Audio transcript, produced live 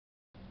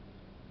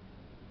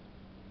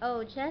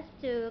Oh, just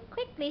to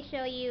quickly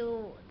show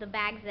you the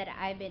bags that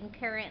I've been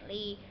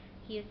currently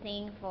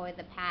using for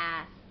the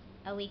past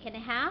a week and a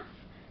half.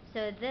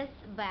 So this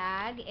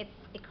bag, it's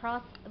a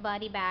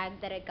crossbody bag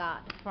that I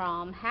got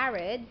from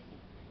Harrods.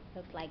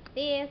 Looks like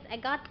this. I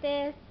got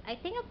this, I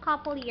think, a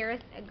couple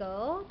years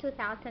ago,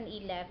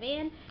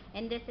 2011,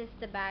 and this is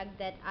the bag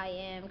that I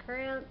am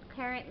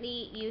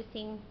currently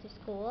using to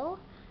school.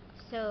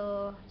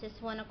 So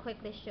just want to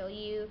quickly show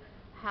you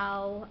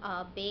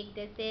how big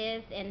this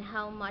is and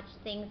how much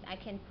things I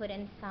can put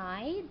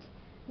inside.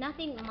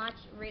 Nothing much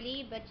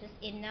really, but just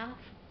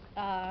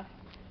uh,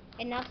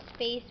 enough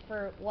space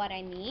for what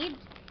I need.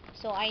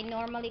 So I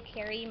normally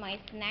carry my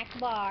snack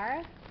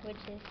bar, which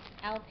is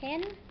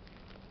Alpin,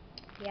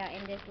 yeah,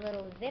 in this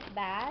little zip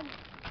bag.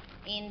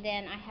 And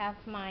then I have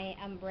my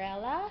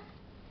umbrella,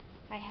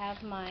 I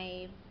have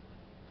my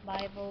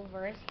Bible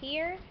verse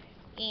here,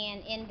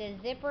 and in the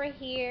zipper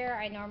here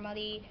I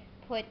normally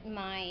put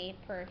my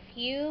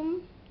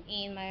perfume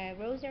and my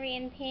rosary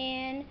and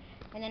pin.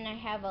 And then I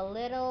have a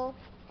little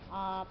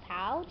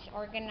pouch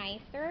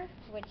organizer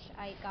which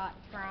I got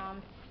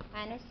from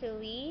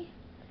Anasui.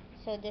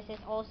 So this is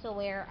also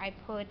where I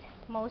put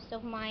most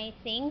of my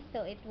things,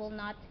 so it will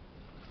not,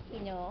 you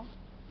know,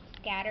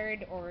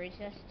 scattered or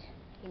just,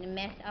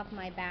 mess up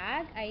my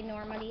bag. I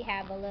normally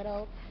have a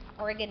little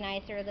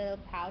organizer, a little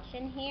pouch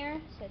in here,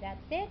 so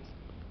that's it.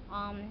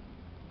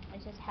 I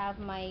just have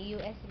my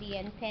USB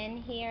and pen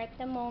here at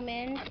the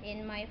moment,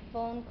 in my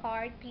phone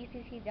card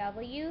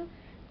PCCW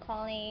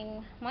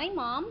calling my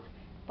mom,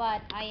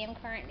 but I am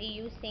currently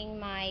using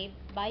my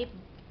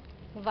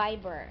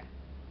Viber.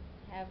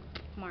 I have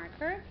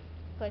marker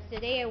because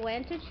today I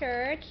went to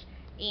church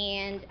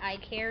and I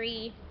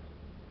carry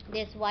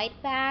this white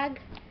bag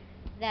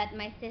that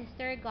my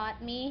sister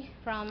got me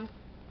from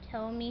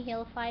Tommy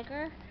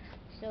Hilfiger.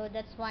 So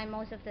that's why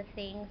most of the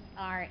things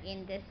are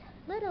in this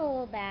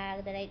little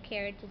bag that I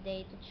carried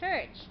today to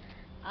church.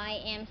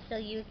 I am still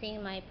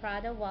using my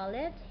Prada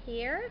wallet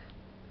here,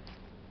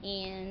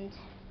 and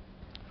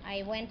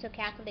I went to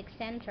Catholic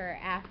Center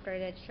after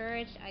the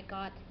church. I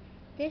got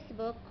this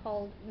book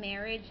called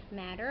Marriage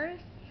Matters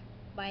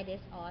by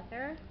this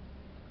author.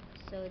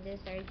 So these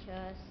are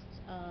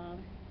just a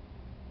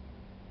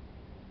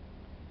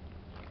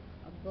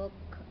book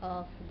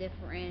of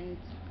different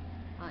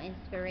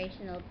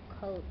inspirational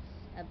quotes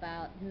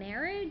about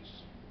marriage.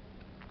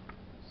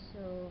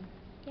 So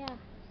yeah,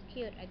 it's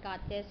cute. I got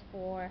this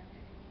for,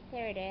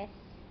 there it is,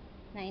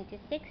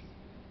 96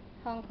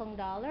 Hong Kong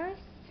dollars.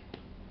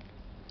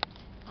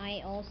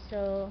 I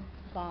also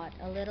got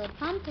a little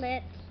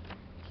pamphlet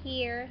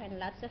here and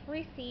lots of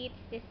receipts.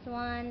 This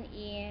one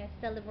is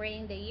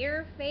celebrating the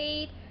year of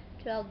faith,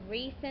 12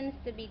 reasons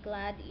to be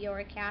glad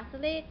you're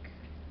Catholic.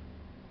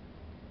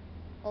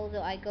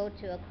 Although I go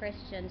to a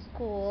Christian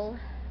school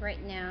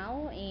right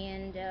now,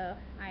 and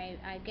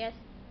I guess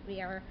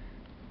we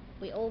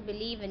all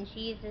believe in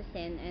Jesus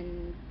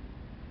and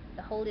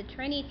the Holy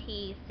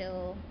Trinity.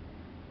 So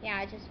yeah,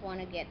 I just want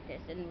to get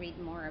this and read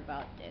more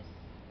about this.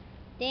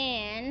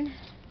 Then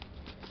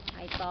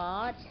I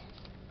got,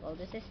 well,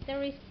 this is the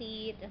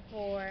receipt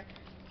for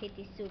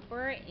City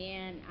Super,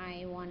 and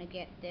I want to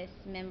get this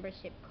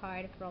membership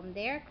card from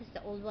there because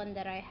the old one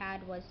that I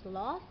had was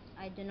lost.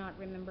 I do not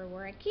remember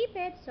where I keep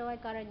it, so I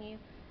got a new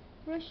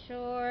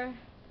brochure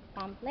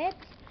pamphlet.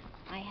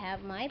 I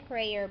have my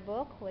prayer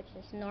book, which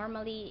is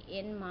normally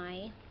in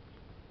my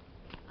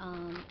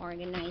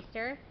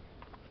organizer.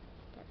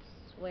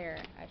 That's where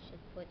I should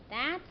put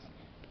that.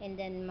 And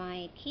then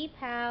my key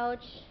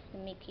pouch, the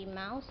Mickey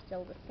Mouse,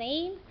 still the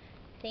same.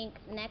 I think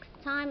next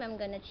time I'm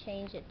gonna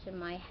change it to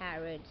my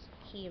Harrods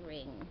key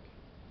ring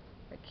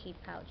or key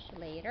pouch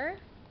later.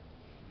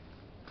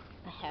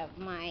 I have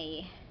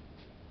my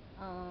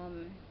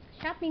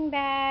shopping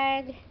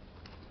bag,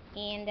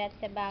 and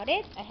that's about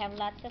it. I have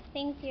lots of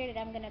things here that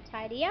I'm gonna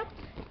tidy up,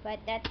 but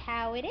that's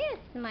how it is.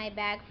 My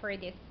bags for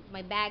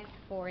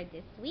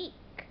this week.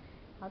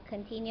 I'll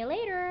continue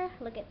later.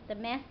 Look at the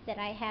mess that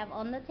I have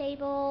on the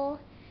table,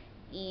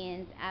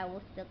 and I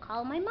will still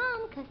call my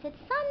mom because it's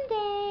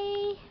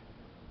Sunday.